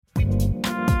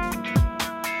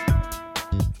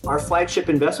Our flagship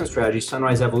investment strategy,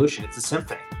 Sunrise Evolution, it's a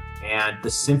symphony. And the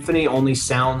symphony only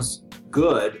sounds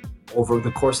good over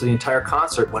the course of the entire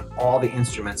concert when all the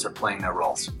instruments are playing their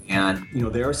roles. And,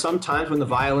 there are some times when the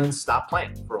violins stop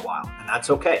playing for a while, and that's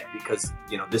okay because,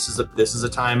 this is a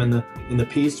time in the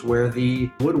piece where the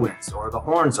woodwinds or the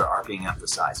horns are being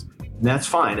emphasized. And that's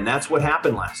fine. And that's what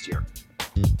happened last year.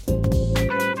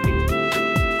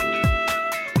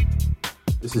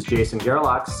 This is Jason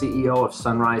Gerlach, CEO of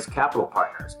Sunrise Capital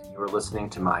Partners, and you are listening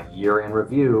to my year in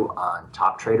review on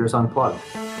Top Traders Unplugged.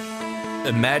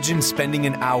 Imagine spending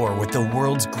an hour with the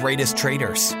world's greatest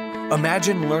traders.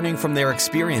 Imagine learning from their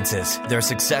experiences, their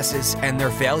successes, and their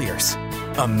failures.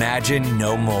 Imagine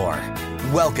no more.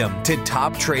 Welcome to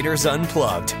Top Traders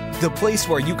Unplugged, the place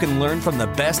where you can learn from the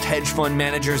best hedge fund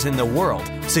managers in the world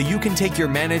so you can take your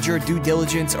manager, due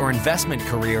diligence, or investment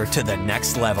career to the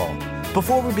next level.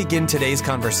 Before we begin today's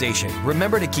conversation,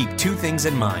 remember to keep two things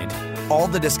in mind. All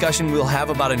the discussion we'll have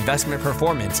about investment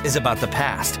performance is about the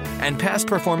past, and past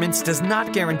performance does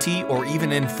not guarantee or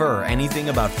even infer anything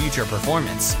about future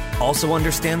performance. Also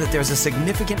understand that there's a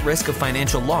significant risk of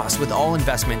financial loss with all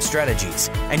investment strategies,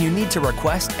 and you need to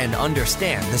request and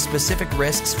understand the specific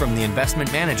risks from the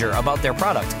investment manager about their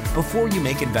product before you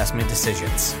make investment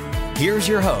decisions. Here's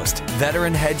your host,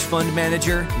 veteran hedge fund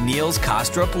manager Niels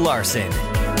Kostrup Larsen.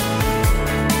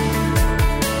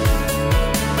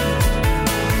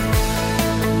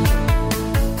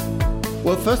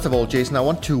 Well, first of all, Jason, I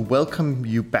want to welcome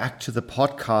you back to the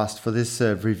podcast for this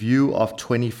review of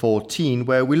 2014,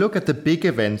 where we look at the big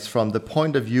events from the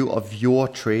point of view of your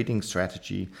trading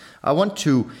strategy. I want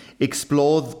to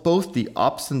explore both the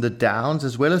ups and the downs,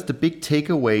 as well as the big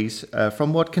takeaways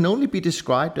from what can only be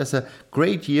described as a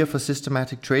great year for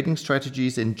systematic trading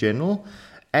strategies in general.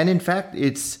 And in fact,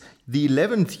 it's the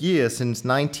 11th year since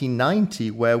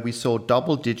 1990 where we saw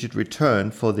double-digit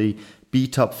return for the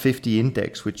TTU55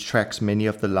 index, which tracks many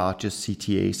of the largest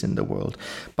CTAs in the world.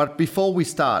 But before we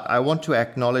start, I want to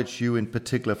acknowledge you in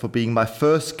particular for being my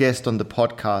first guest on the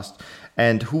podcast.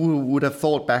 And who would have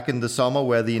thought back in the summer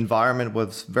where the environment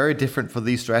was very different for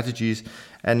these strategies.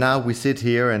 And now we sit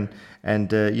here and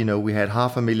we had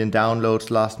 500,000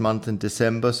 downloads last month in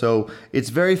December. So it's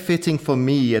very fitting for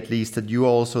me, at least, that you are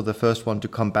also the first one to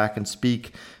come back and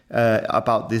speak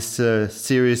about this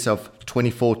series of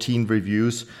 2014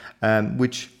 reviews,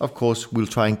 which, of course, we'll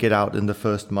try and get out in the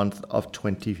first month of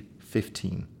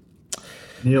 2015.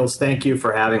 Niels, thank you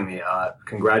for having me.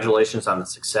 Congratulations on the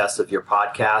success of your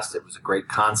podcast. It was a great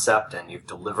concept, and you've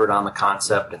delivered on the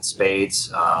concept in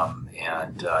spades.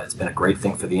 And it's been a great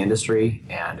thing for the industry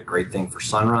and a great thing for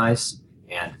Sunrise.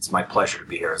 And it's my pleasure to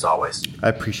be here, as always. I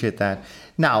appreciate that.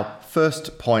 Now,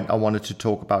 first point I wanted to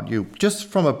talk about you, just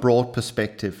from a broad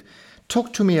perspective.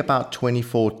 Talk to me about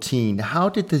 2014. How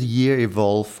did the year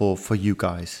evolve for you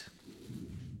guys?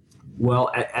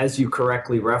 Well, as you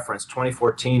correctly referenced,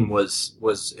 2014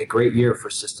 was a great year for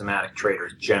systematic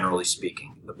traders, generally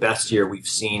speaking. The best year we've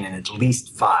seen in at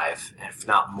least 5, if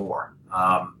not more.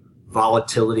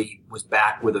 Volatility was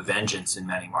back with a vengeance in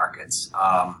many markets.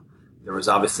 There was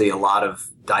obviously a lot of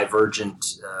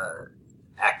divergent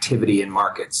activity in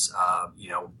markets.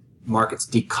 Markets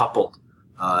decoupled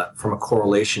from a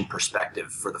correlation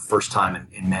perspective for the first time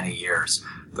in many years.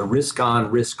 The risk-on,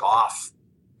 risk-off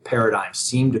paradigm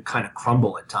seemed to kind of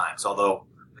crumble at times, although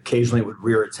occasionally it would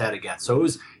rear its head again. So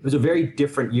it was a very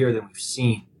different year than we've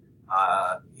seen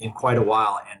in quite a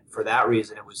while, and for that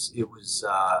reason, it was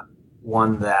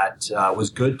one that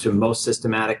was good to most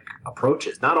systematic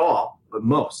approaches. Not all, but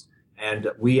most.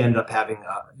 And we ended up having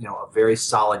a very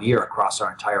solid year across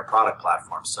our entire product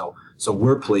platform. So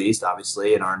we're pleased,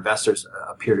 obviously, and our investors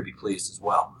appear to be pleased as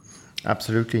well.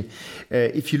 Absolutely.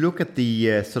 If you look at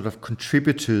the sort of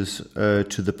contributors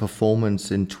to the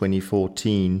performance in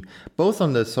 2014, both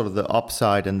on the sort of the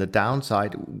upside and the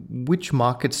downside, which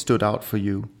market stood out for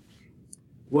you?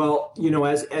 Well,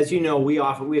 as you know, we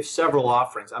have several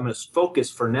offerings. I'm going to focus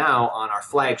for now on our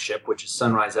flagship, which is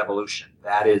Sunrise Evolution.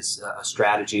 That is a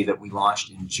strategy that we launched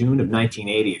in June of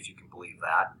 1980, if you can believe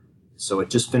that. So it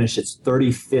just finished its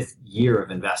 35th year of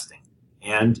investing,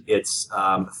 and its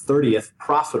 30th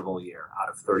profitable year out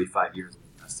of 35 years of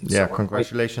investing. Yeah, so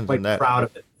congratulations quite on that. Proud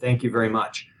of it. Thank you very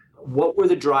much. What were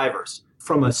the drivers?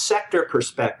 From a sector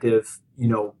perspective,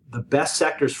 the best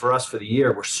sectors for us for the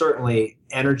year were certainly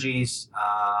energies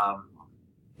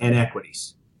and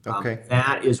equities. Okay.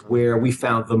 That is where we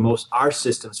found our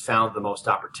systems found the most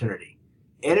opportunity.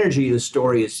 Energy, the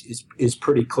story is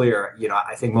pretty clear.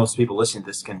 I think most people listening to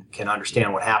this can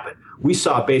understand what happened. We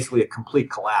saw basically a complete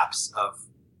collapse of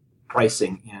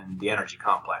pricing in the energy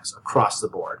complex across the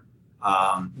board.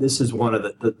 This is one of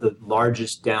the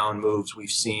largest down moves we've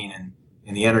seen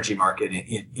in the energy market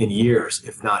in years,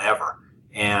 if not ever.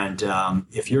 And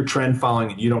if you're trend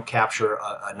following and you don't capture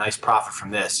a nice profit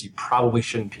from this, you probably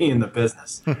shouldn't be in the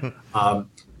business.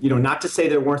 Not to say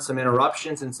there weren't some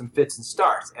interruptions and some fits and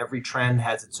starts. Every trend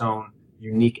has its own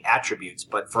unique attributes,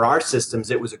 but for our systems,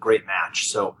 it was a great match.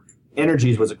 So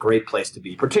energies was a great place to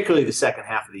be, particularly the second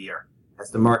half of the year,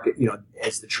 as the market,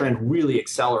 as the trend really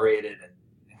accelerated and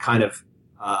kind of,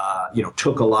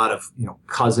 took a lot of,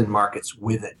 cousin markets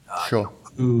with it. Sure.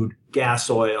 Food, gas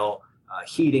oil,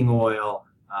 heating oil,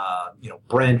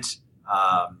 Brent,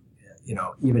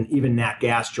 even nat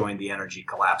gas joined the energy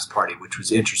collapse party, which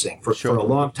was interesting. For a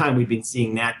long time, we've been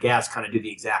seeing nat gas kind of do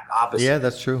the exact opposite. Yeah,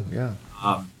 that's true. Yeah.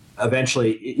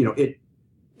 Eventually,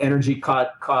 energy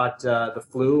caught the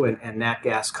flu, and nat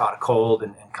gas caught a cold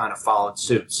and kind of followed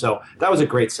suit. So that was a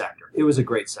great sector. It was a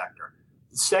great sector.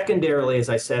 Secondarily, as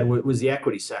I said, was the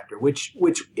equity sector, which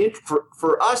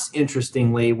for us,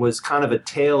 interestingly, was kind of a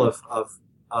tale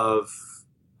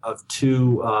of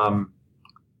two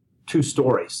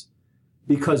stories,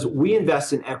 because we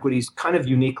invest in equities kind of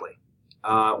uniquely.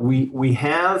 We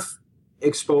have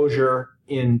exposure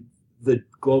in the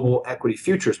global equity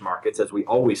futures markets, as we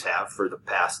always have for the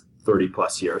past 30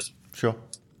 plus years. Sure.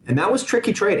 And that was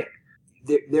tricky trading.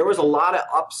 There was a lot of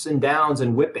ups and downs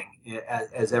and whipping,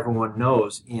 as everyone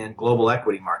knows, in global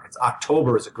equity markets.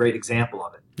 October is a great example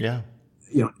of it. Yeah.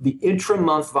 The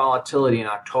intra-month volatility in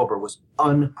October was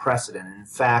unprecedented. In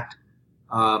fact,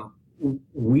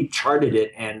 we charted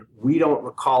it, and we don't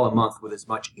recall a month with as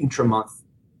much intra-month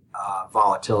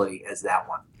volatility as that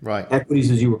one. Right.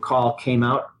 Equities, as you recall, came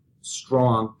out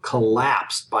strong,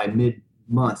 collapsed by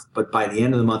mid-month, but by the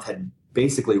end of the month had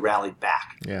basically rallied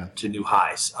back to new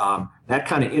highs. That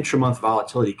kind of intra-month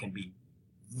volatility can be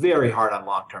very hard on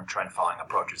long-term trend following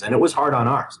approaches, and it was hard on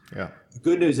ours. Yeah. The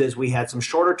good news is we had some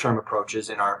shorter-term approaches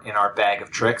in our bag of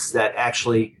tricks that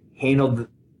actually handled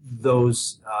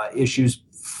those issues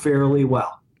fairly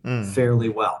well.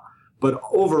 But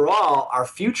overall, our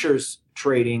futures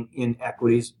trading in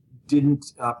equities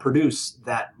didn't produce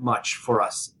that much for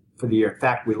us for the year. In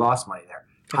fact, we lost money there.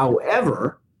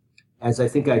 However, as I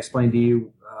think I explained to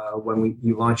you when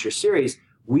you launch your series,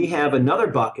 we have another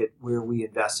bucket where we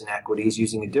invest in equities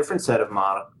using a different set of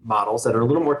models that are a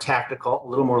little more tactical, a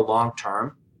little more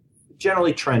long-term,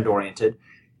 generally trend-oriented,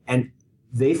 and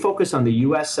they focus on the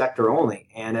U.S. sector only.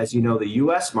 And as you know, the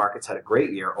U.S. markets had a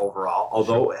great year overall,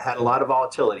 although it had a lot of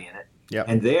volatility in it. Yep.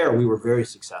 And there we were very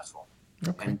successful.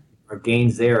 Okay. And our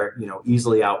gains there,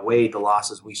 easily outweighed the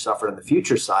losses we suffered on the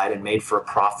future side and made for a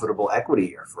profitable equity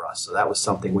year for us. So that was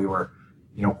something we were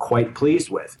quite pleased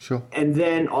with. Sure. And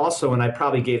then also, and I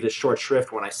probably gave this short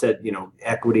shrift when I said,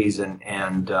 equities and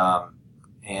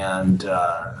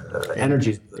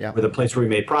energies were the place where we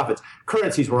made profits.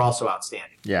 Currencies were also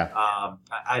outstanding. Yeah.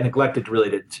 I neglected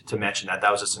really to mention that.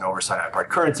 That was just an oversight on my part.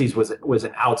 Currencies was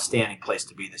an outstanding place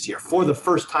to be this year for the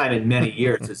first time in many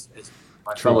years, as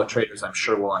my fellow traders I'm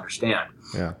sure will understand.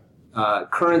 Yeah.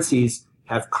 Currencies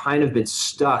have kind of been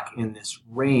stuck in this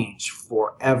range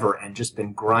forever and just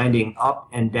been grinding up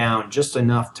and down just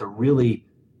enough to really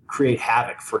create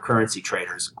havoc for currency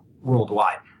traders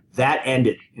worldwide. That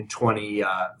ended in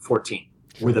 2014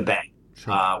 with a bang.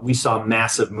 Sure. We saw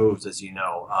massive moves, as you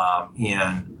know,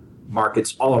 in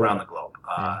markets all around the globe.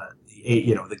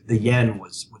 The yen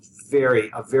was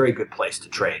a very good place to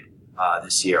trade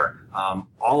this year.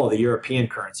 All of the European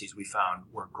currencies we found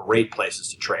were great places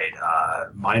to trade,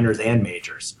 minors and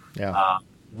majors. Yeah.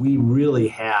 We really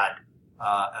had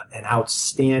an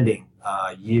outstanding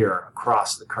year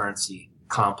across the currency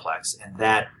complex, and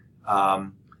that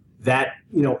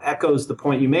echoes the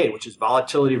point you made, which is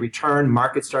volatility returned.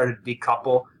 Markets started to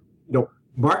decouple.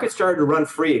 Markets started to run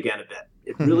free again a bit.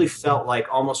 It really felt like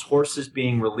almost horses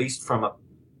being released from a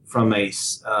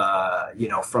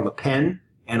pen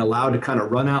and allowed to kind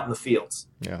of run out in the fields.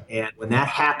 Yeah. And when that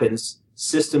happens,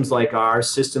 systems like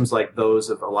ours, systems like those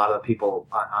of a lot of the people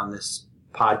on this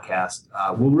podcast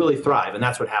will really thrive, and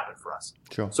that's what happened for us.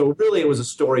 Sure. So really, it was a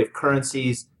story of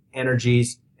currencies,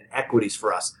 energies, and equities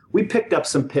for us. We picked up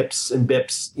some pips and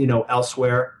bips,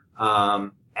 elsewhere.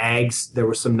 Ags, there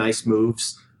were some nice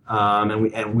moves, and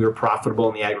we were profitable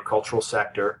in the agricultural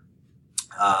sector.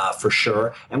 For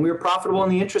sure. And we were profitable in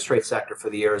the interest rate sector for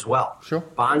the year as well. Sure.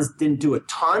 Bonds didn't do a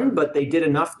ton, but they did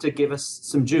enough to give us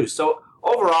some juice. So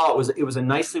overall, it was a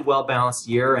nicely well-balanced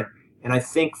year. And I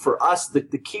think for us, the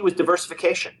key was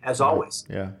diversification, as always.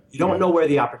 Yeah. You don't know where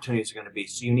the opportunities are going to be.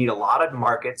 So you need a lot of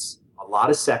markets, a lot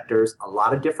of sectors, a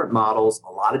lot of different models,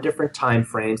 a lot of different time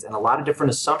frames, and a lot of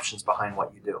different assumptions behind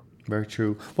what you do. Very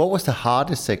true. What was the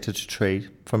hardest sector to trade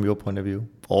from your point of view?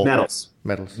 Metals.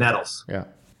 Yeah.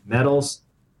 Metals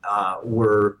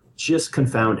were just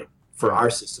confounding for our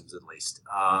systems, at least.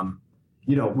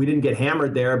 We didn't get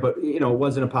hammered there, but it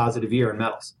wasn't a positive year in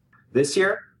metals. This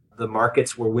year, the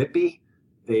markets were whippy.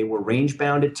 They were range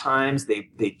bound at times.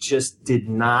 They just did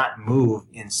not move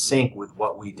in sync with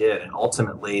what we did. And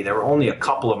ultimately, there were only a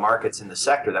couple of markets in the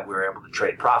sector that we were able to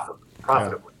trade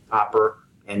profitably, copper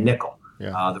and nickel.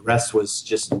 Yeah. The rest was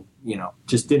just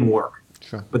didn't work.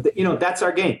 Sure. But that's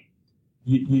our game.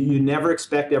 You never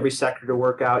expect every sector to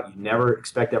work out. You never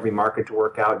expect every market to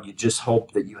work out. You just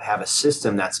hope that you have a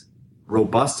system that's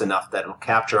robust enough that it'll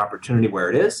capture opportunity where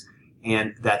it is,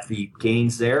 and that the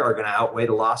gains there are going to outweigh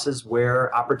the losses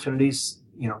where opportunities,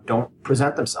 don't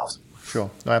present themselves.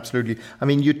 Sure, no, absolutely. I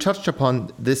mean, you touched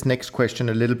upon this next question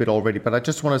a little bit already, but I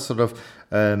just want to sort of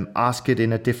ask it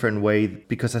in a different way,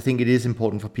 because I think it is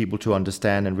important for people to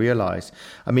understand and realize.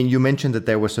 I mean, you mentioned that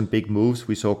there were some big moves.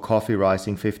 We saw coffee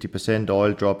rising 50%,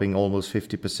 oil dropping almost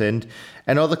 50%,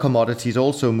 and other commodities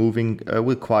also moving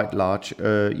with quite large,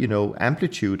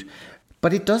 amplitude.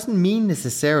 But it doesn't mean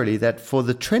necessarily that for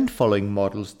the trend following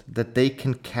models that they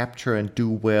can capture and do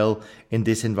well in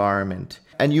this environment.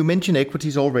 And you mentioned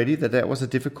equities already, that was a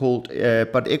difficult,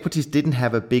 but equities didn't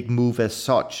have a big move as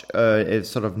such,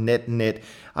 as sort of net.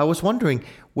 I was wondering,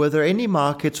 were there any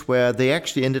markets where they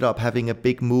actually ended up having a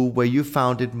big move where you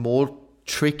found it more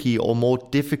tricky or more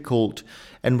difficult,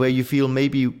 and where you feel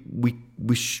maybe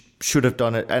we should have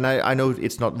done it? And I know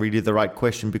it's not really the right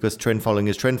question, because trend following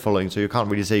is trend following, so you can't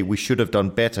really say we should have done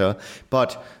better.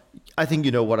 But I think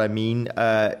you know what I mean.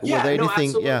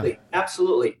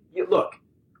 Absolutely. Look,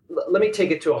 let me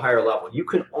take it to a higher level. You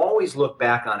can always look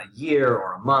back on a year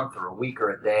or a month or a week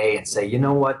or a day and say, you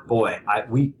know what, boy,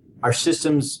 our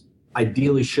systems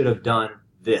ideally should have done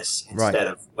this instead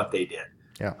of what they did.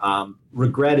 Yeah.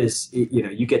 Regret is,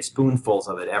 you get spoonfuls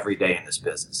of it every day in this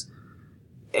business.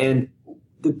 And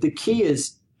the key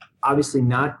is obviously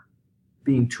not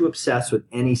being too obsessed with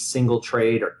any single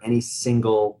trade or any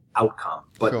single outcome,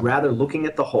 but rather looking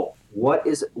at the whole. What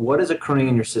is occurring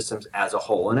in your systems as a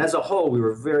whole? And as a whole, we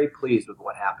were very pleased with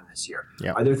what happened this year.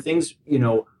 Yeah. Are there things,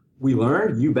 we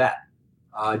learned? You bet.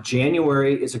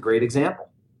 January is a great example.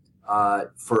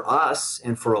 For us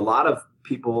and for a lot of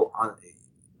people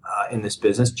in this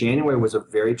business, January was a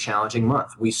very challenging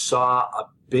month. We saw a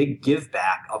big give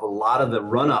back of a lot of the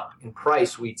run up in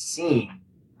price we'd seen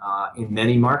in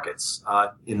many markets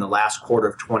in the last quarter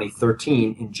of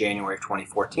 2013, in January of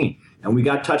 2014. And we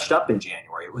got touched up in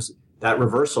January. That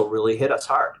reversal really hit us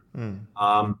hard.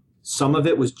 Some of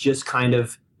it was just kind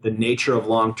of the nature of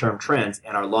long-term trends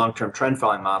and our long-term trend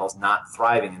following models not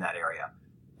thriving in that area.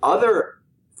 Other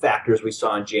factors we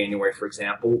saw in January, for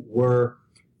example, were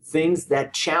things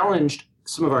that challenged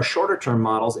some of our shorter-term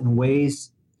models in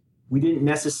ways we didn't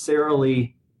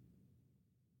necessarily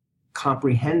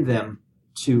comprehend them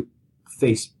to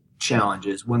face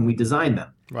challenges when we designed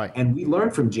them. Right. And we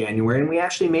learned from January, and we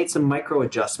actually made some micro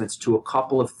adjustments to a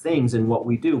couple of things in what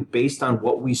we do based on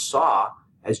what we saw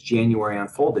as January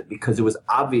unfolded, because it was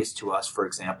obvious to us, for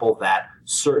example, that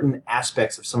certain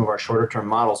aspects of some of our shorter term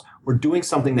models were doing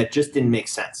something that just didn't make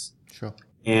sense. Sure.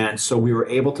 And so we were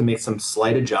able to make some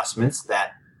slight adjustments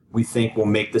that we think will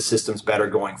make the systems better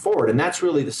going forward. And that's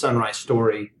really the Sunrise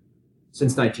story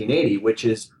since 1980, which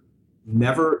is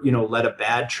never, let a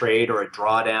bad trade or a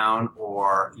drawdown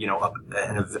or,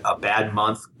 a bad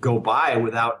month go by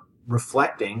without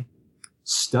reflecting,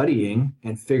 studying,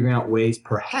 and figuring out ways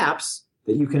perhaps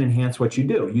that you can enhance what you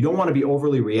do. You don't want to be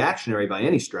overly reactionary by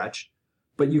any stretch,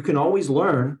 but you can always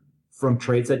learn from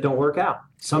trades that don't work out.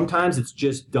 Sometimes it's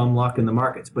just dumb luck in the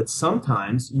markets, but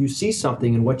sometimes you see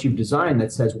something in what you've designed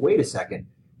that says, wait a second,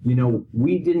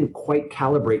 we didn't quite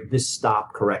calibrate this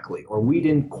stop correctly, or we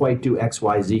didn't quite do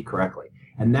XYZ correctly.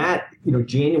 And that,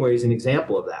 January is an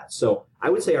example of that. So I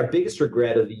would say our biggest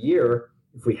regret of the year,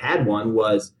 if we had one,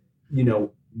 was,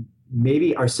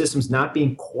 maybe our systems not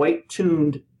being quite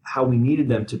tuned how we needed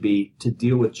them to be to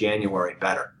deal with January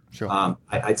better. Sure.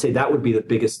 I'd say that would be the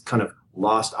biggest kind of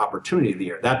lost opportunity of the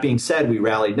year. That being said, we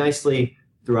rallied nicely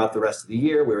throughout the rest of the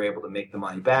year. We were able to make the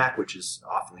money back, which is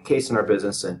often the case in our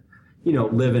business, and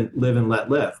live and let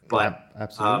live. But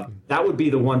absolutely, that would be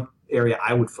the one area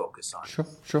I would focus on.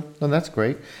 Sure. No, that's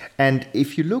great. And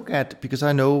if you look at, because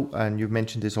I know, and you've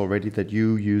mentioned this already, that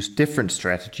you use different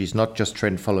strategies, not just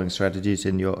trend following strategies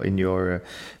in your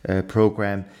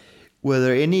program. Were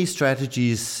there any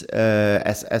strategies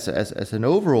as an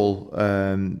overall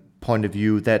point of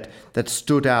view that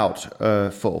stood out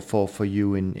for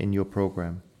you in your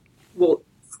program? Well,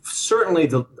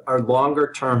 certainly our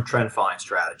longer term trend following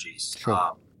strategies,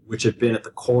 Sure. which have been at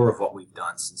the core of what we've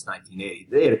done since 1980,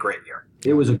 they had a great year.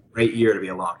 It was a great year to be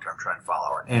a long term trend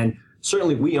follower, and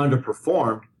certainly we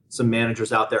underperformed some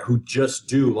managers out there who just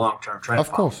do long term trend.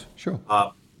 Of course, sure.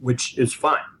 Which is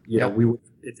fine. You know,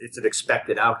 it's an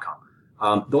expected outcome.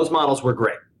 Those models were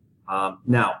great.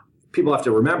 Now, people have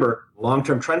to remember,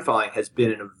 long-term trend following has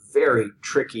been in a very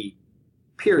tricky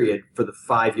period for the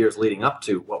 5 years leading up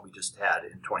to what we just had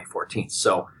in 2014.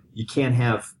 So you can't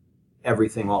have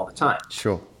everything all the time.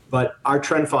 Sure. But our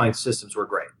trend following systems were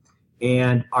great.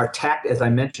 And as I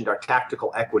mentioned, our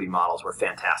tactical equity models were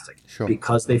fantastic. Sure.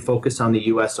 Because they focus on the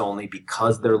U.S. only,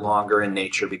 because they're longer in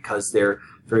nature, because they're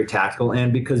very tactical,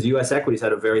 and because U.S. equities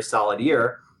had a very solid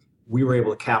year, we were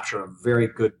able to capture a very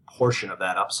good portion of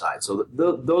that upside. So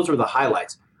those were the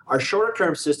highlights. Our shorter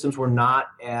term systems were not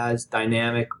as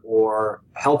dynamic or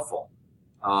helpful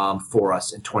for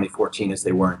us in 2014 as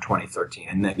they were in 2013.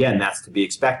 And again, that's to be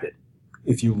expected.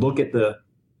 If you look at the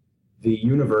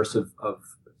universe of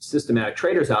systematic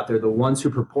traders out there, the ones who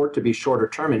purport to be shorter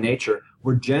term in nature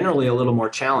were generally a little more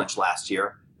challenged last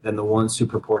year than the ones who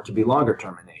purport to be longer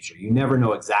term in nature. You never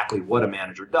know exactly what a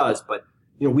manager does, but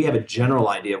we have a general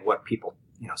idea of what people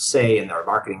say in their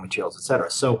marketing materials, et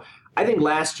cetera. So I think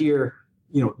last year,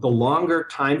 the longer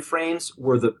time frames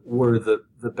were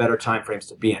the better time frames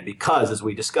to be in, because, as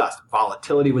we discussed,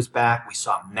 volatility was back. We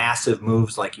saw massive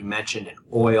moves, like you mentioned, in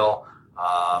oil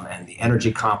and the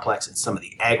energy complex and some of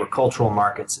the agricultural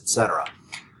markets, et cetera.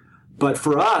 But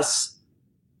for us,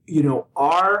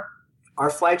 our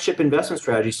flagship investment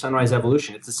strategy, Sunrise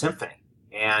Evolution, it's a symphony,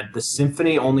 and the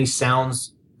symphony only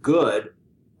sounds good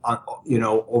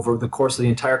over the course of the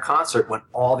entire concert when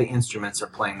all the instruments are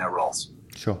playing their roles.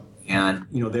 Sure. And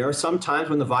there are some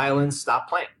times when the violins stop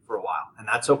playing for a while, and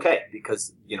that's okay,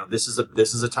 because this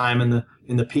is a time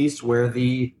in the piece where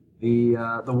the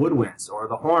woodwinds or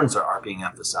the horns are being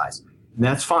emphasized, and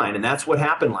that's fine. And that's what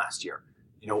happened last year.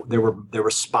 There were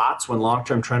spots when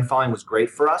long-term trend following was great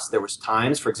for us. There was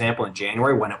times, for example, in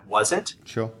January when it wasn't.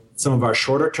 Sure. Some of our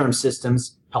shorter-term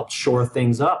systems helped shore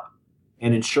things up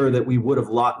and ensure that we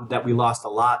lost a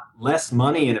lot less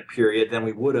money in a period than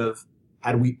we would have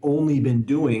had we only been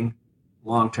doing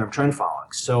long-term trend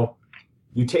following. So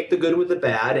you take the good with the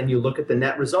bad and you look at the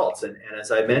net results. And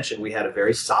as I mentioned, we had a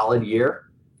very solid year,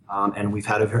 and we've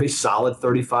had a very solid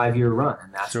 35-year run,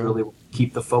 and that's really what we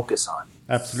keep the focus on.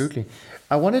 Absolutely.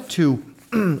 I wanted to,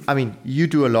 you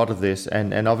do a lot of this,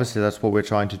 and obviously that's what we're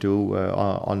trying to do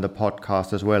on the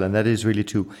podcast as well, and that is really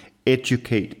to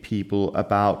educate people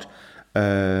about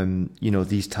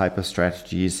these type of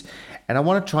strategies. And I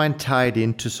want to try and tie it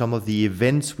into some of the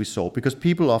events we saw, because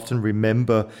people often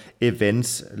remember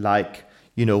events like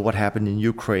what happened in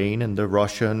Ukraine and the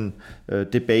Russian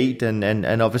debate,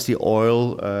 and obviously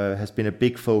oil has been a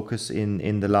big focus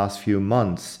in the last few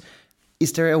months.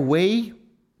 Is there a way,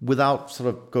 without sort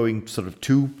of going sort of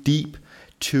too deep,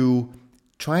 to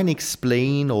try and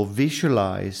explain or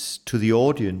visualize to the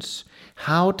audience,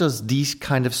 how does these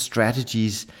kind of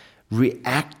strategies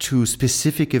react to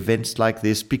specific events like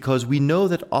this? Because we know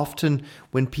that often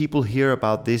when people hear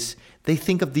about this, they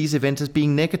think of these events as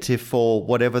being negative for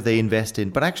whatever they invest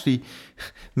in. But actually,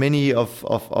 many of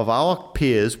our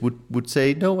peers would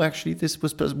say, no, actually, this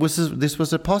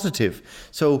was a positive.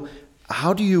 So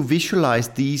how do you visualize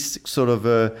these sort of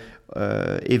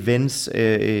events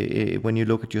when you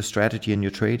look at your strategy and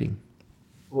your trading?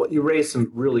 Well, you raised some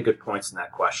really good points in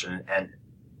that question, and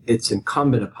it's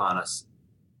incumbent upon us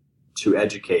to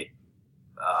educate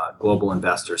global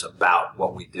investors about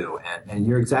what we do. And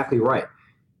you're exactly right.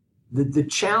 The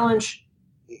challenge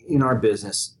in our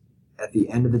business at the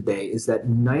end of the day is that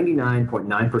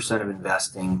 99.9% of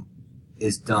investing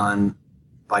is done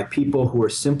by people who are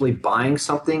simply buying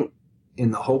something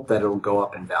in the hope that it'll go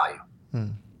up in value.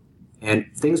 And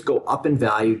things go up in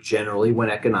value generally when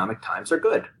economic times are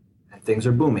good and things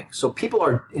are booming. So people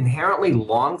are inherently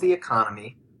long the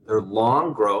economy, they're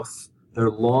long growth, they're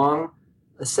long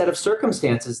a set of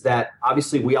circumstances that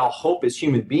obviously we all hope as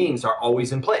human beings are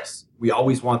always in place. We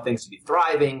always want things to be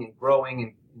thriving and growing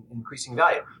and increasing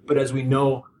value. But as we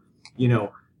know,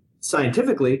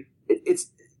 scientifically,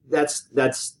 that's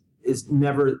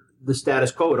never the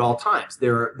status quo at all times.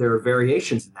 There are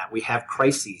variations in that. We have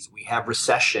crises, we have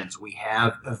recessions, we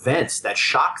have events that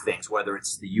shock things, whether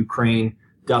it's the Ukraine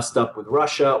dust up with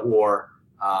Russia or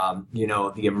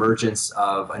the emergence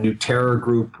of a new terror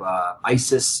group,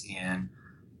 ISIS in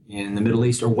the Middle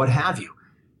East, or what have you.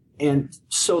 And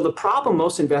so the problem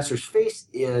most investors face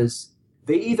is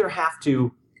they either have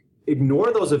to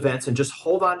ignore those events and just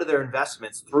hold on to their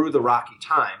investments through the rocky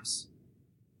times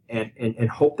and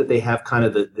hope that they have kind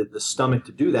of the stomach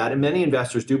to do that. And many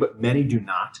investors do, but many do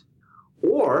not.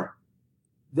 Or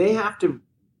they have to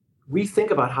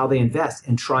rethink about how they invest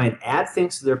and try and add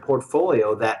things to their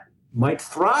portfolio that might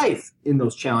thrive in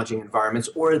those challenging environments,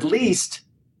 or at least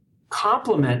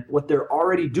complement what they're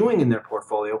already doing in their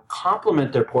portfolio,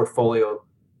 complement their portfolio,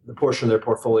 the portion of their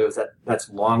portfolios that's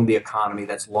long the economy,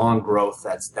 that's long growth,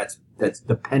 that's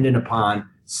dependent upon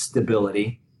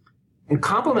stability, and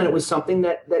complement it with something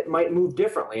that might move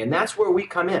differently. And that's where we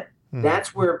come in.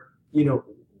 That's where,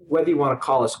 whether you want to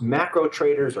call us macro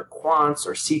traders or quants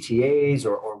or CTAs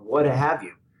or what have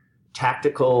you,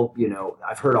 tactical,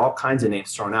 I've heard all kinds of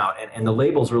names thrown out, and the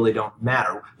labels really don't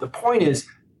matter. The point is,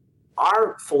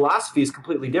 our philosophy is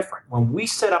completely different. When we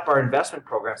set up our investment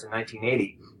programs in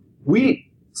 1980, we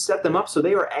set them up so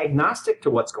they are agnostic to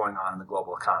what's going on in the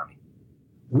global economy.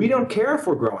 We don't care if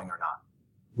we're growing or not.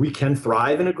 We can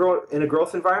thrive in a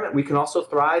growth environment. We can also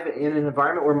thrive in an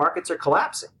environment where markets are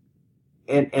collapsing,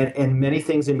 and many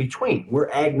things in between. We're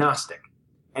agnostic.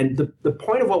 And the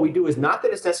point of what we do is not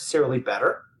that it's necessarily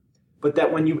better, but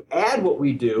that when you add what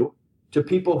we do to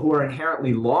people who are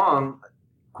inherently long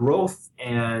growth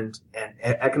and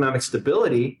economic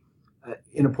stability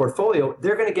in a portfolio,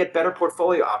 they're going to get better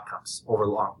portfolio outcomes over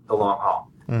the long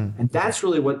haul. And that's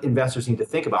really what investors need to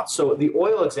think about. So the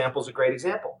oil example is a great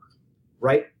example,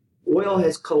 right? Oil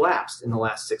has collapsed in the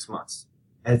last 6 months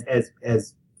as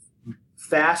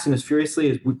fast and as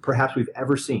furiously as perhaps we've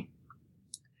ever seen.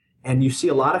 And you see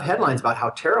a lot of headlines about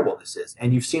how terrible this is.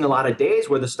 And you've seen a lot of days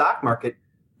where the stock market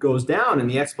goes down, and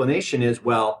the explanation is,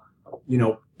 well,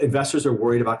 investors are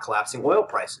worried about collapsing oil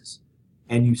prices.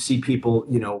 And you see people,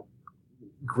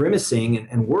 grimacing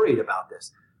and worried about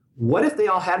this. What if they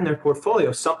all had in their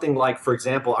portfolio something like, for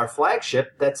example, our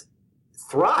flagship that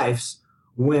thrives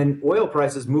when oil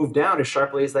prices move down as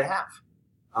sharply as they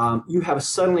have? You have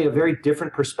suddenly a very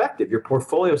different perspective. Your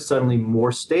portfolio is suddenly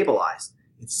more stabilized.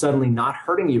 It's suddenly not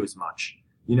hurting you as much.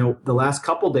 The last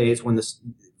couple days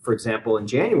for example, in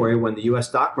January, when the U.S.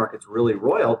 stock market's really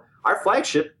roiled, our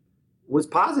flagship was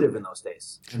positive in those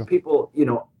days. Sure. And people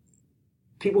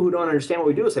who don't understand what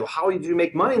we do say, well, how did you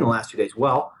make money in the last 2 days?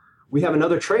 Well, we have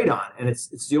another trade on, and it's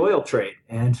the oil trade.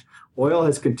 And oil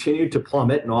has continued to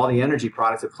plummet, and all the energy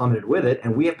products have plummeted with it.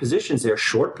 And we have positions there,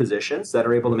 short positions, that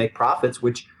are able to make profits,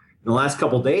 which in the last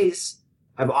couple of days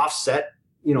have offset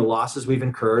losses we've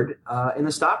incurred in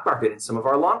the stock market in some of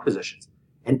our long positions.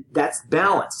 And that's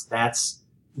balance. That's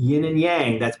yin and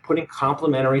yang. That's putting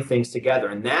complementary things together.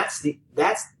 And that's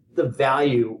the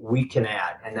value we can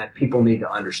add and that people need to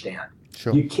understand.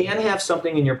 Sure. You can have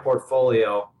something in your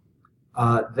portfolio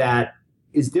that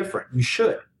is different. You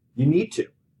should. You need to.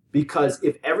 Because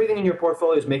if everything in your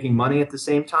portfolio is making money at the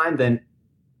same time, then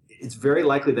it's very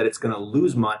likely that it's going to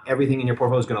lose money. Everything in your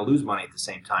portfolio is going to lose money at the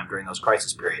same time during those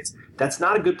crisis periods. That's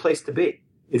not a good place to be.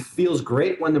 It feels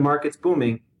great when the market's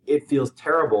booming. It feels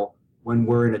terrible when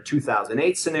we're in a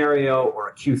 2008 scenario or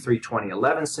a Q3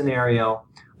 2011 scenario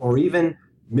or even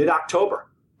mid-October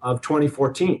of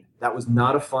 2014. That was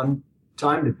not a fun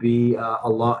time to be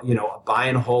a buy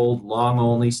and hold, long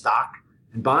only stock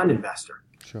and bond investor.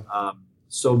 Sure.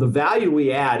 So the value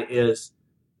we add is,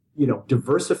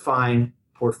 diversifying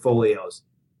portfolios,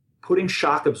 putting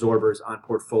shock absorbers on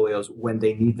portfolios when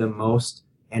they need them most,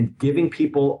 and giving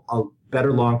people a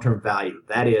better long-term value.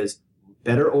 That is,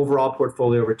 better overall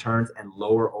portfolio returns and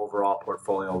lower overall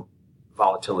portfolio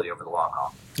volatility over the long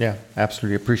haul. Yeah,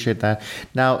 absolutely. Appreciate that.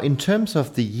 Now, in terms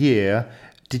of the year,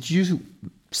 did you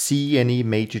see any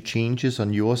major changes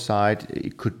on your side?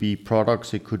 It could be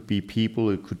products, it could be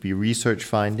people, it could be research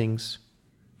findings.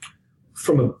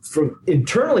 From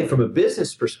internally, from a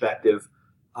business perspective,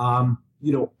 I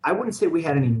wouldn't say we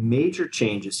had any major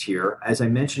changes here. As I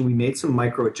mentioned, we made some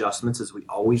micro adjustments, as we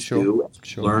always do.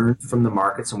 Sure. Learned from the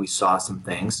markets, and we saw some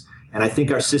things. And I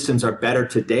think our systems are better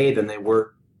today than they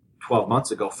were 12 months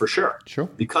ago, for sure. Sure.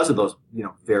 Because of those,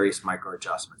 various micro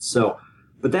adjustments. So,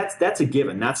 but that's a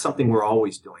given. That's something we're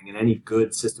always doing, and any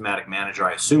good systematic manager,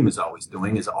 I assume, is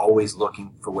always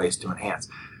looking for ways to enhance.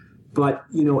 But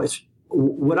it's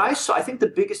what I saw. I think the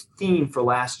biggest theme for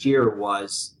last year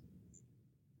was,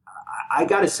 I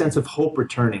got a sense of hope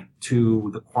returning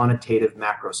to the quantitative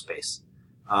macro space.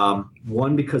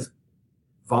 One, because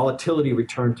volatility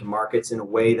returned to markets in a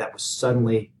way that was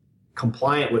suddenly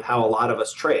compliant with how a lot of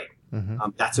us trade. Mm-hmm.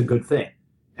 That's a good thing.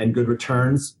 And good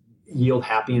returns yield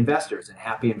happy investors. And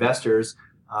happy investors,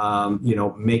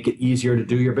 make it easier to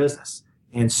do your business.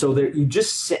 And so you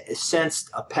just sensed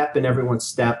a pep in everyone's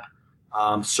step.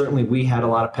 Certainly we had a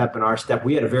lot of pep in our step.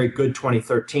 We had a very good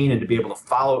 2013, and to be able to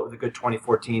follow the good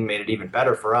 2014 made it even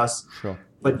better for us. Sure.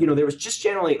 But, there was just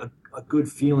generally a good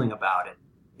feeling about it.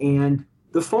 And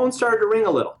the phone started to ring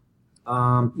a little.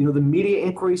 The media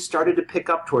inquiries started to pick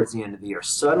up towards the end of the year.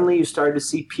 Suddenly you started to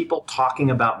see people talking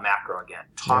about macro again,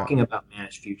 talking about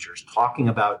managed futures, talking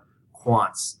about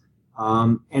quants.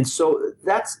 And so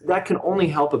that can only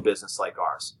help a business like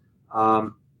ours.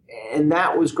 And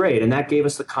that was great. And that gave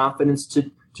us the confidence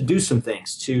to do some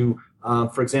things, to,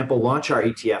 for example, launch our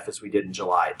ETF as we did in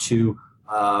July, to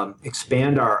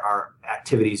expand our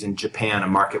activities in Japan, a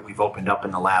market we've opened up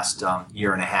in the last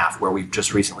year and a half, where we've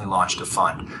just recently launched a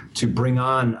fund, to bring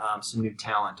on some new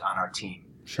talent on our team,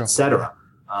 sure. et cetera.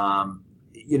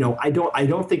 I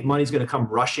don't think money's going to come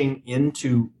rushing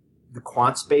into the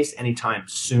quant space anytime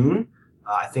soon.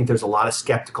 I think there's a lot of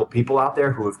skeptical people out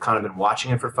there who have kind of been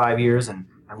watching it for 5 years and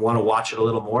want to watch it a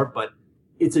little more. But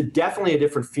it's definitely a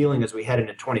different feeling as we head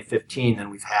into 2015 than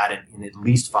we've had in at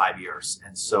least 5 years.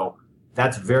 And so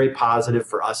that's very positive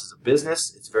for us as a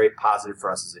business. It's very positive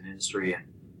for us as an industry,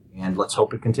 and let's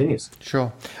hope it continues.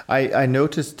 Sure. I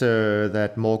noticed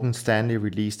that Morgan Stanley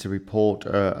released a report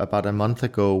about a month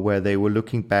ago where they were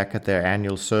looking back at their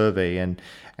annual survey, and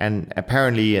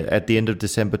apparently at the end of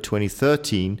December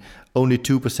 2013, only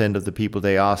 2% of the people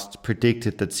they asked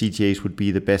predicted that CTAs would be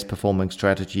the best performing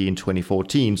strategy in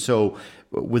 2014. So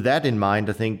with that in mind,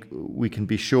 I think we can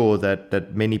be sure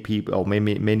that many people, or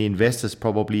many investors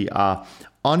probably are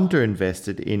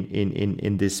underinvested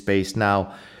in this space.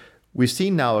 Now, we've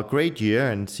seen now a great year,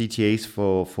 and CTAs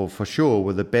for sure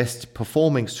were the best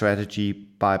performing strategy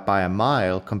by a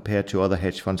mile compared to other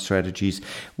hedge fund strategies.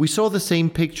 We saw the same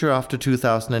picture after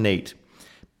 2008.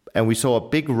 And we saw a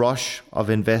big rush of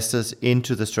investors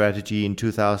into the strategy in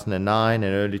 2009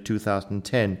 and early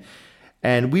 2010.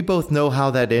 And we both know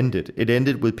how that ended. It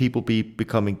ended with people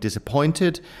becoming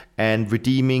disappointed and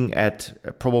redeeming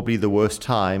at probably the worst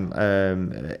time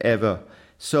ever.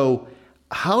 So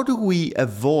how do we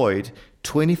avoid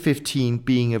 2015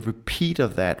 being a repeat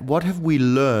of that? What have we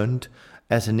learned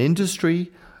as an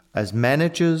industry, as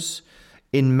managers,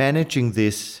 in managing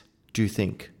this, do you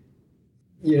think?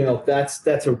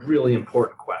 That's a really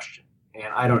important question,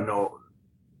 and I don't know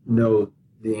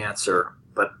the answer,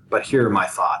 but here are my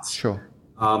thoughts. Sure.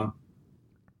 I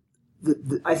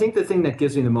think the thing that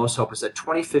gives me the most hope is that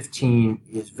 2015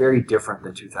 is very different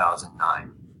than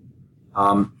 2009.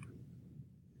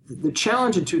 The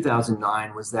challenge in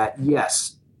 2009 was that,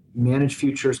 yes, managed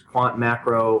futures, quant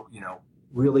macro,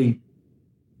 really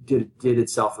did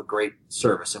itself a great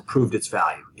service and proved its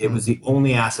value. It was the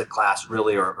only asset class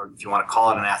really, or if you want to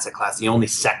call it an asset class, the only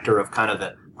sector of kind of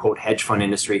the quote hedge fund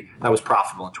industry that was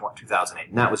profitable in 2008.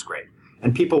 And that was great.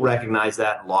 And people recognized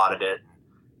that and lauded it.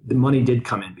 The money did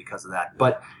come in because of that.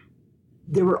 But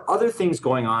there were other things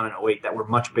going on in 2008 that were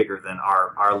much bigger than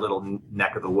our little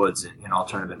neck of the woods in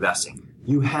alternative investing.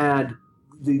 You had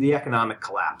the economic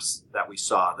collapse that we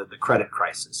saw, the credit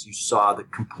crisis. You saw the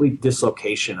complete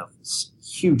dislocation of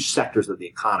huge sectors of the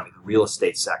economy, the real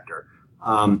estate sector,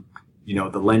 the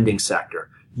lending sector.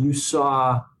 You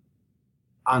saw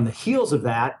on the heels of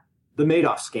that, the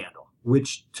Madoff scandal,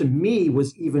 which to me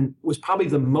was probably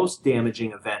the most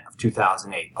damaging event of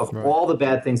 2008 of right. all the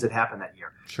bad things that happened that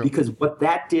year. Sure. Because what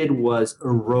that did was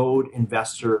erode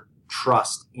investor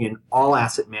trust in all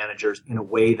asset managers in a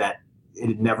way that it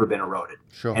had never been eroded.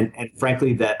 Sure. And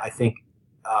frankly, that I think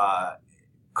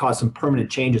caused some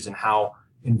permanent changes in how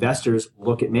investors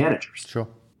look at managers. Sure.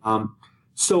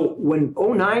 So when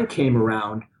 2009 came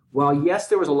around, while yes,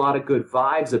 there was a lot of good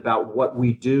vibes about what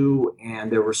we do,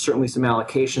 and there were certainly some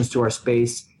allocations to our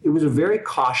space, it was a very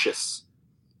cautious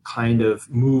kind of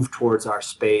move towards our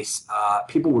space.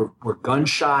 People were gun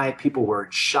shy. People were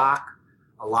in shock.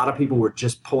 A lot of people were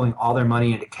just pulling all their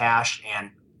money into cash,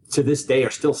 and to this day are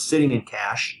still sitting in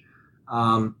cash.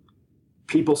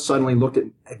 People suddenly looked at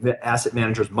asset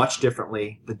managers much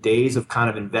differently. The days of kind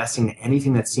of investing in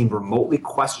anything that seemed remotely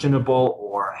questionable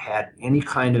or had any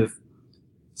kind of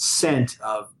scent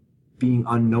of being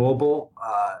unknowable,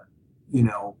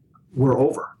 were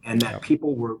over. And that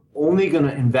people were only going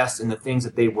to invest in the things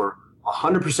that they were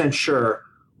 100% sure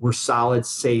were solid,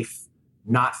 safe,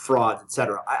 not frauds,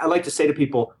 etc. I like to say to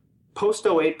people,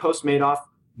 post-08, post-Madoff,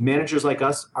 managers like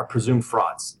us are presumed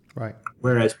frauds. Right.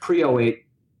 Whereas pre-08,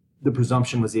 the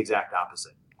presumption was the exact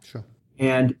opposite. Sure.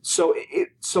 And so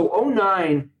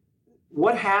 09,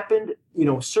 what happened,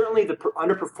 certainly the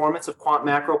underperformance of quant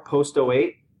macro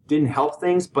post-08 didn't help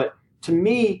things. But to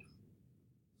me,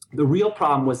 the real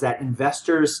problem was that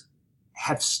investors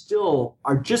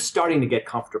are just starting to get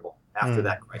comfortable after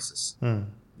that crisis.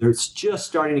 They're just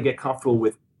starting to get comfortable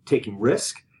with taking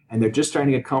risk, and they're just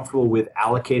starting to get comfortable with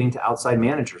allocating to outside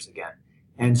managers again.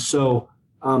 And so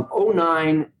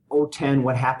 09, 010,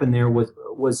 what happened there was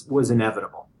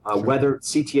inevitable. Sure. Whether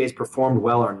CTAs performed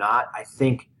well or not, I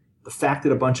think the fact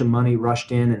that a bunch of money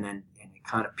rushed in and it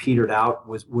kind of petered out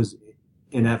was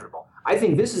inevitable. I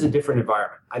think this is a different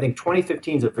environment. I think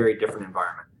 2015 is a very different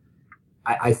environment.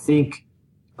 I think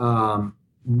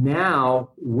now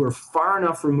we're far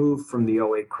enough removed from the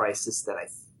 08 crisis that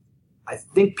I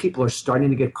think people are starting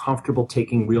to get comfortable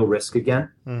taking real risk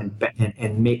again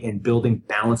and building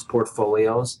balanced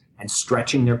portfolios and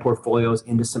stretching their portfolios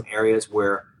into some areas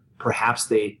where perhaps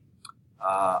they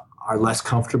are less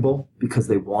comfortable because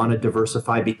they want to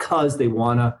diversify, because they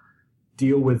want to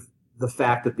deal with the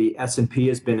fact that the S&P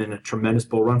has been in a tremendous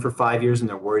bull run for 5 years and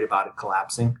they're worried about it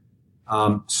collapsing.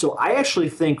 So I actually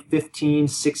think 15,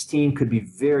 16 could be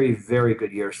very, very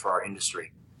good years for our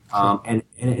industry. And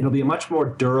it'll be a much more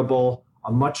durable,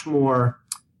 a much more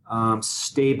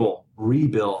stable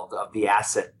rebuild of the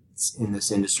assets in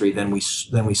this industry than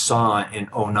we saw in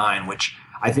 09, which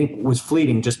I think was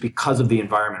fleeting just because of the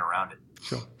environment around it.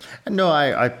 Sure. No,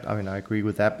 I mean, I agree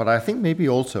with that, but I think maybe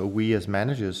also we as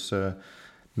managers,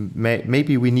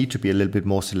 maybe we need to be a little bit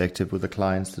more selective with the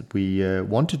clients that we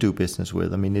want to do business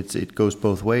with. I mean, it goes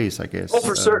both ways, I guess. Oh,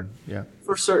 for certain. Yeah.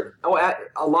 For certain. Oh,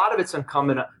 a lot of it's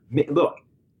incumbent. Look,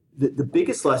 the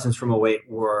biggest lessons from 08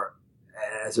 were,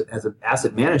 as an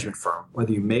asset management firm,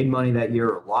 whether you made money that year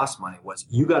or lost money, was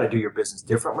you got to do your business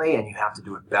differently, and you have to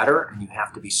do it better, and you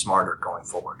have to be smarter going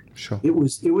forward. Sure. It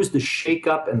was the shake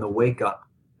up and the wake up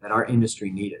that our industry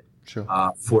needed. Sure.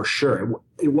 For sure.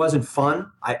 It wasn't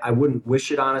fun. I wouldn't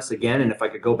wish it on us again. And if I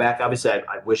could go back, obviously,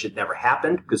 I wish it never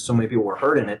happened because so many people were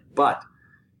hurt in it. But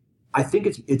I think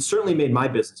it certainly made my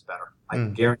business better. I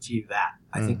can guarantee you that.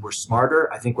 I think we're smarter.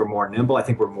 I think we're more nimble. I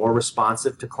think we're more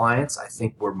responsive to clients. I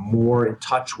think we're more in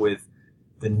touch with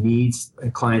the needs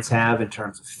that clients have in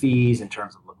terms of fees, in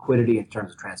terms of liquidity, in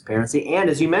terms of transparency. And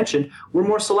as you mentioned, we're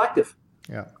more selective.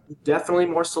 Yeah. Definitely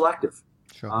more selective.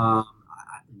 Sure.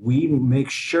 We make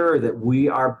sure that we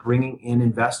are bringing in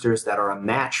investors that are a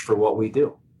match for what we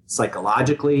do,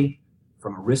 psychologically,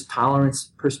 from a risk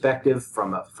tolerance perspective,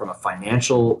 from a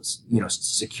financial,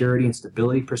 security and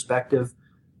stability perspective.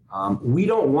 We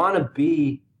don't want to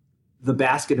be the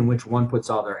basket in which one puts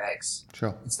all their eggs.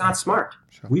 Sure. It's not smart.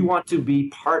 Sure. We want to be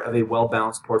part of a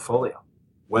well-balanced portfolio.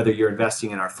 Whether you're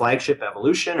investing in our flagship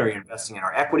Evolution, or you're investing in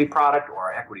our equity product, or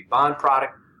our equity bond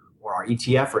product, or our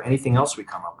ETF, or anything else we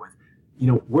come up with,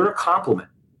 we're a complement.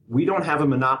 We don't have a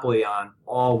monopoly on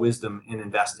all wisdom in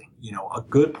investing. A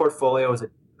good portfolio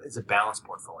is a balanced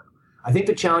portfolio. I think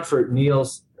the challenge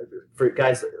for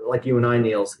guys like you and I,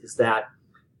 Niels, is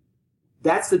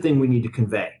that's the thing we need to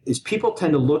convey, is people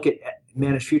tend to look at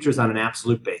managed futures on an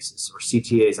absolute basis, or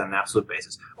CTAs on an absolute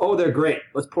basis. Oh, they're great.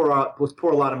 Let's pour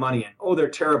a lot of money in. Oh, they're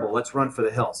terrible. Let's run for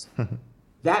the hills.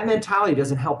 That mentality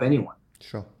doesn't help anyone.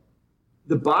 Sure.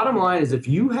 The bottom line is, if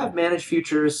you have managed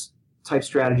futures type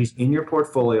strategies in your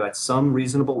portfolio at some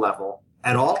reasonable level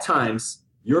at all times,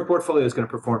 your portfolio is going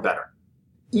to perform better.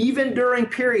 Even during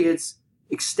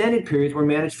extended periods where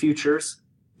managed futures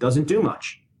doesn't do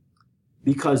much.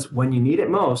 Because when you need it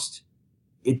most,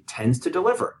 it tends to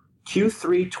deliver.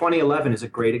 Q3 2011 is a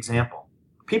great example.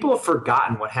 People have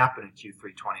forgotten what happened in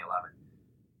Q3 2011.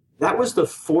 That was the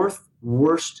fourth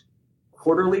worst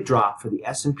quarterly drop for the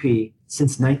S&P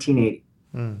since 1980.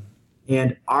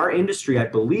 And our industry, I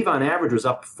believe on average, was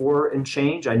up 4 and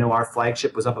change. I know our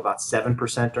flagship was up about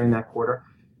 7% during that quarter.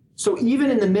 So even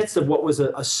in the midst of what was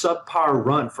a subpar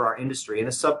run for our industry and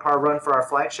a subpar run for our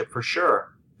flagship, for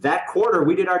sure, that quarter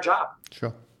we did our job.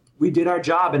 Sure. We did our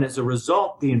job, and as a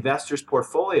result, the investors'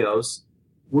 portfolios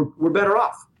were better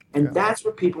off. And that's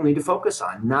what people need to focus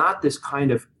on, not this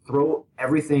kind of throw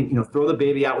the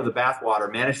baby out with the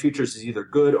bathwater. Managed futures is either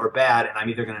good or bad, and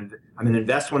I'm going to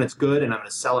invest when it's good, and I'm going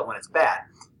to sell it when it's bad.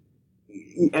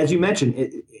 As you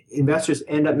mentioned, investors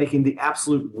end up making the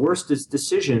absolute worst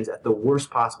decisions at the worst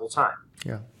possible time.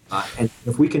 Yeah. And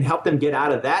if we can help them get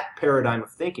out of that paradigm of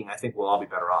thinking, I think we'll all be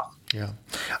better off. Yeah.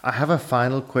 I have a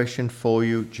final question for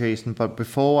you, Jason, but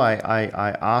before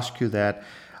I ask you that,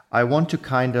 I want to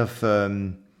kind of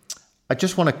I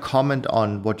just want to comment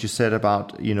on what you said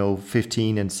about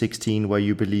 15 and 16, where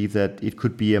you believe that it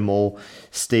could be a more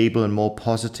stable and more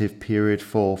positive period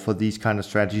for these kind of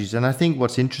strategies. And I think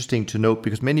what's interesting to note,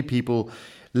 because many people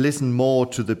listen more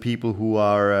to the people who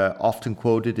are often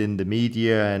quoted in the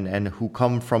media and who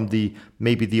come from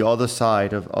maybe the other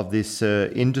side of this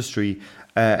industry.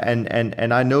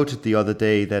 And I noted the other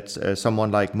day that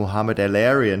someone like Mohammed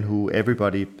El-Arian, who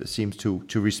everybody seems to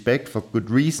respect for good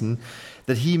reason,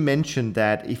 that he mentioned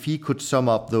that if he could sum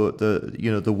up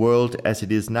the world as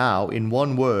it is now in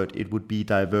one word, it would be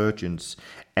divergence.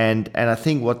 And I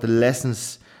think what the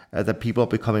lessons that people are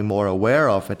becoming more aware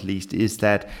of, at least, is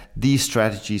that these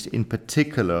strategies in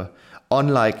particular,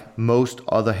 unlike most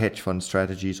other hedge fund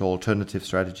strategies or alternative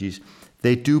strategies,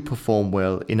 they do perform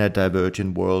well in a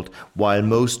divergent world, while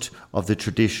most of the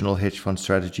traditional hedge fund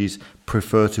strategies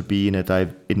prefer to be in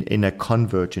a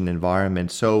convergent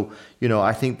environment. So,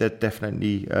 I think that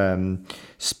definitely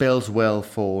spells well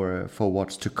for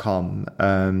what's to come.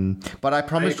 But I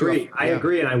promise I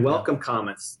agree, and I welcome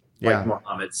comments like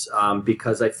Mohammed's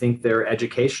because I think they're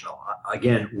educational.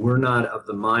 Again, we're not of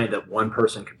the mind that one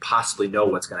person could possibly know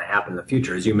what's going to happen in the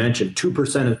future. As you mentioned,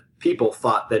 2% of people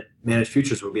thought that managed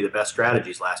futures would be the best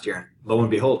strategies last year. And lo and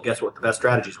behold, guess what the best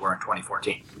strategies were in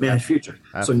 2014? Managed futures.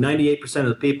 Absolutely. So 98% of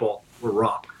the people were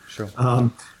wrong. Sure.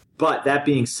 But that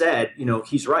being said,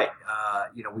 he's right.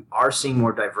 We are seeing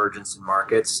more divergence in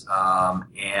markets,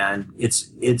 and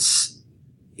it's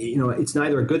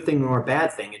neither a good thing nor a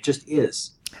bad thing. It just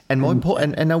is. And more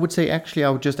important, and I would say, actually, I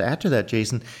would just add to that,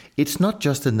 Jason, it's not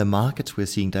just in the markets we're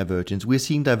seeing divergence. We're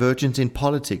seeing divergence in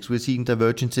politics. We're seeing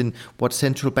divergence in what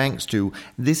central banks do.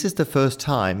 This is the first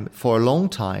time for a long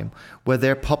time where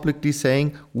they're publicly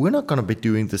saying, we're not going to be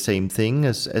doing the same thing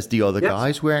as the other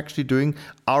guys. We're actually doing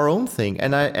our own thing.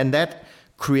 And that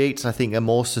creates, I think, a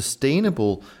more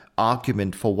sustainable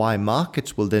argument for why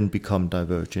markets will then become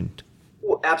divergent.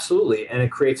 Absolutely, and it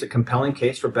creates a compelling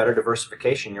case for better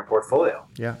diversification in your portfolio.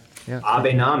 Yeah.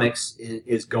 Abenomics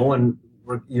is going.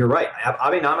 You're right.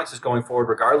 Abenomics is going forward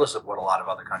regardless of what a lot of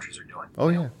other countries are doing. Oh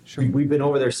yeah, sure. We've been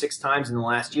over there 6 times in the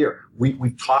last year.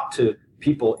 We've talked to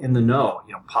people in the know,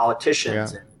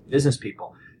 politicians and business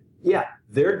people. Yeah,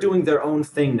 they're doing their own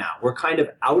thing now. We're kind of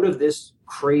out of this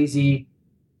crazy,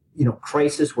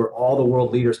 crisis where all the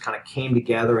world leaders kind of came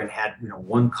together and had,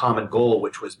 one common goal,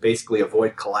 which was basically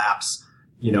avoid collapse.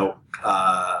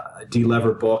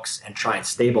 Delever books and try and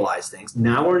stabilize things.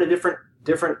 Now we're in a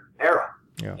different era.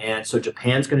 Yeah. And so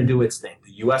Japan's going to do its thing.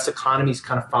 The U.S. economy is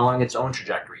kind of following its own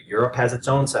trajectory. Europe has its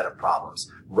own set of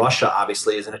problems. Russia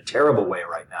obviously is in a terrible way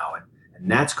right now, and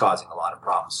that's causing a lot of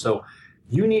problems. So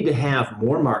you need to have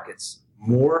more markets,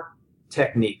 more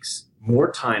techniques,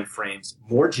 more time frames,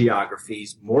 more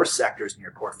geographies, more sectors in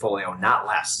your portfolio, not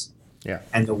less. Yeah.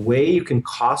 And the way you can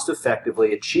cost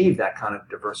effectively achieve that kind of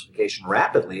diversification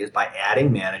rapidly is by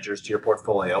adding managers to your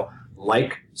portfolio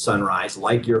like Sunrise,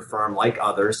 like your firm, like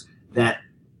others that,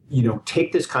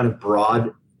 take this kind of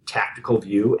broad tactical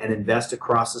view and invest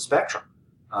across the spectrum.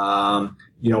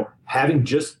 Having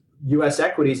just U.S.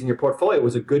 equities in your portfolio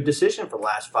was a good decision for the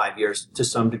last 5 years to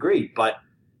some degree. But,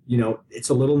 it's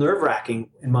a little nerve-wracking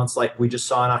in months like we just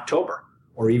saw in October,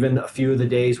 or even a few of the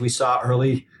days we saw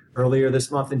earlier this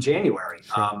month in January.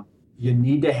 Sure. You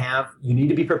need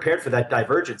to be prepared for that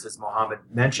divergence, as Mohammed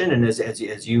mentioned, and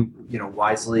as you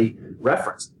wisely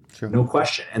referenced. Sure. No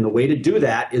question. And the way to do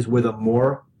that is with a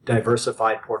more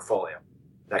diversified portfolio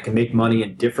that can make money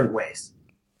in different ways.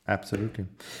 Absolutely.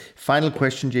 Final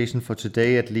question, Jason, for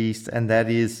today at least, and that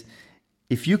is,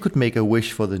 if you could make a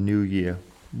wish for the new year,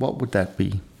 what would that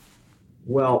be?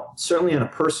 Well, certainly on a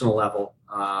personal level,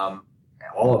 all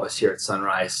of us here at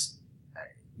Sunrise,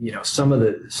 some of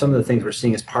the things we're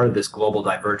seeing as part of this global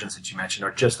divergence that you mentioned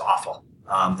are just awful.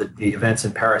 The events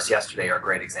in Paris yesterday are a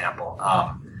great example.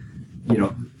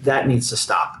 That needs to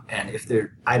stop. And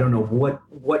I don't know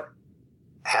what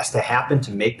has to happen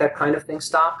to make that kind of thing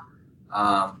stop,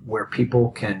 where people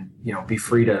can, be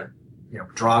free to,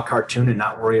 draw a cartoon and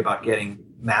not worry about getting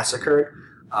massacred.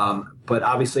 But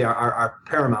obviously our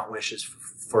paramount wish is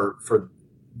for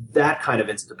that kind of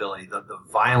instability, the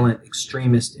violent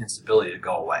extremist instability to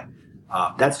go away.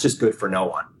 That's just good for no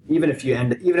one. Even if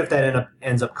that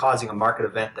ends up causing a market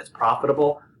event that's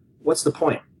profitable, what's the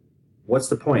point? What's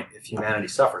the point if humanity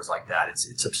suffers like that?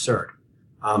 It's absurd.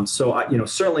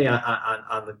 Certainly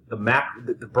on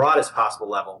the broadest possible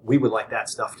level, we would like that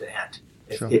stuff to end.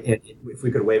 Sure. If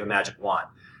we could wave a magic wand.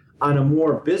 On a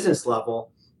more business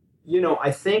level,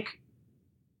 I think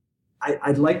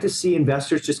I'd like to see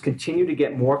investors just continue to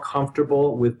get more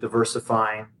comfortable with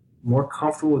diversifying, more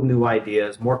comfortable with new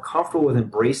ideas, more comfortable with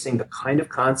embracing the kind of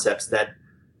concepts that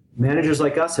managers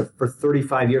like us have for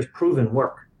 35 years proven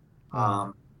work.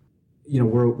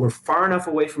 We're far enough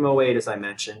away from '08, as I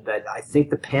mentioned, that I think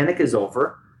the panic is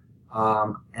over.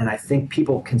 And I think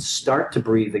people can start to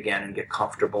breathe again and get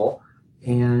comfortable.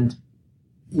 And,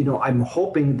 I'm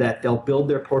hoping that they'll build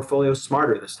their portfolio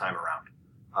smarter this time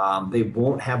around. They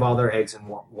won't have all their eggs in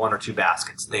one or two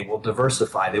baskets. They will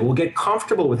diversify. They will get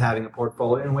comfortable with having a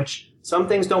portfolio in which some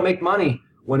things don't make money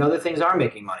when other things are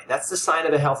making money. That's the sign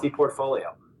of a healthy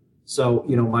portfolio. So,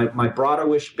 my broader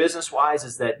wish business-wise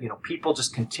is that, people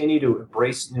just continue to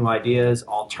embrace new ideas,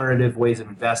 alternative ways of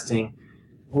investing,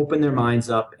 open their minds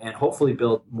up, and hopefully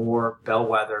build more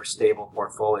bellwether, stable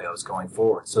portfolios going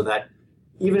forward so that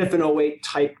even if an 08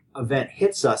 type event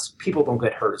hits us, people don't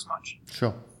get hurt as much.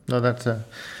 Sure. No, that's a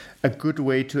good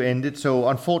way to end it. So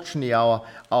unfortunately,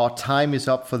 our time is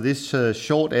up for this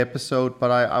short episode, but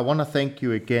I want to thank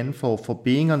you again for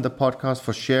being on the podcast,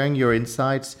 for sharing your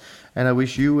insights, and I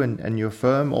wish you and your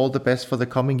firm all the best for the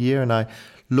coming year, and I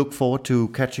look forward to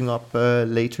catching up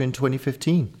later in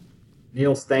 2015.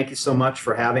 Niels, thank you so much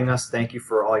for having us. Thank you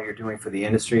for all you're doing for the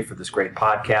industry, for this great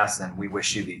podcast, and we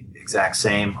wish you the exact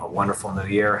same. A wonderful new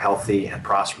year, healthy and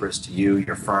prosperous to you,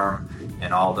 your firm,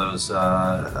 and all those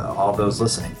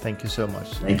listening. Thank you so much.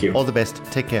 Thank you. All the best.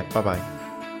 Take care. Bye-bye.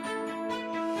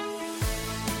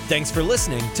 Thanks for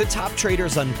listening to Top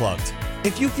Traders Unplugged.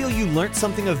 If you feel you learned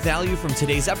something of value from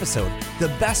today's episode, the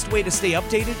best way to stay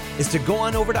updated is to go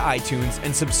on over to iTunes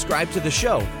and subscribe to the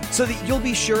show so that you'll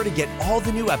be sure to get all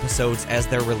the new episodes as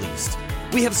they're released.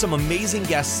 We have some amazing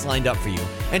guests lined up for you,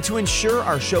 and to ensure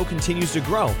our show continues to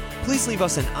grow, please leave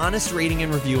us an honest rating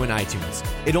and review in iTunes.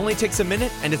 It only takes a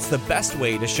minute, and it's the best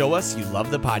way to show us you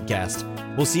love the podcast.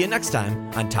 We'll see you next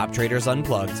time on Top Traders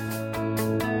Unplugged.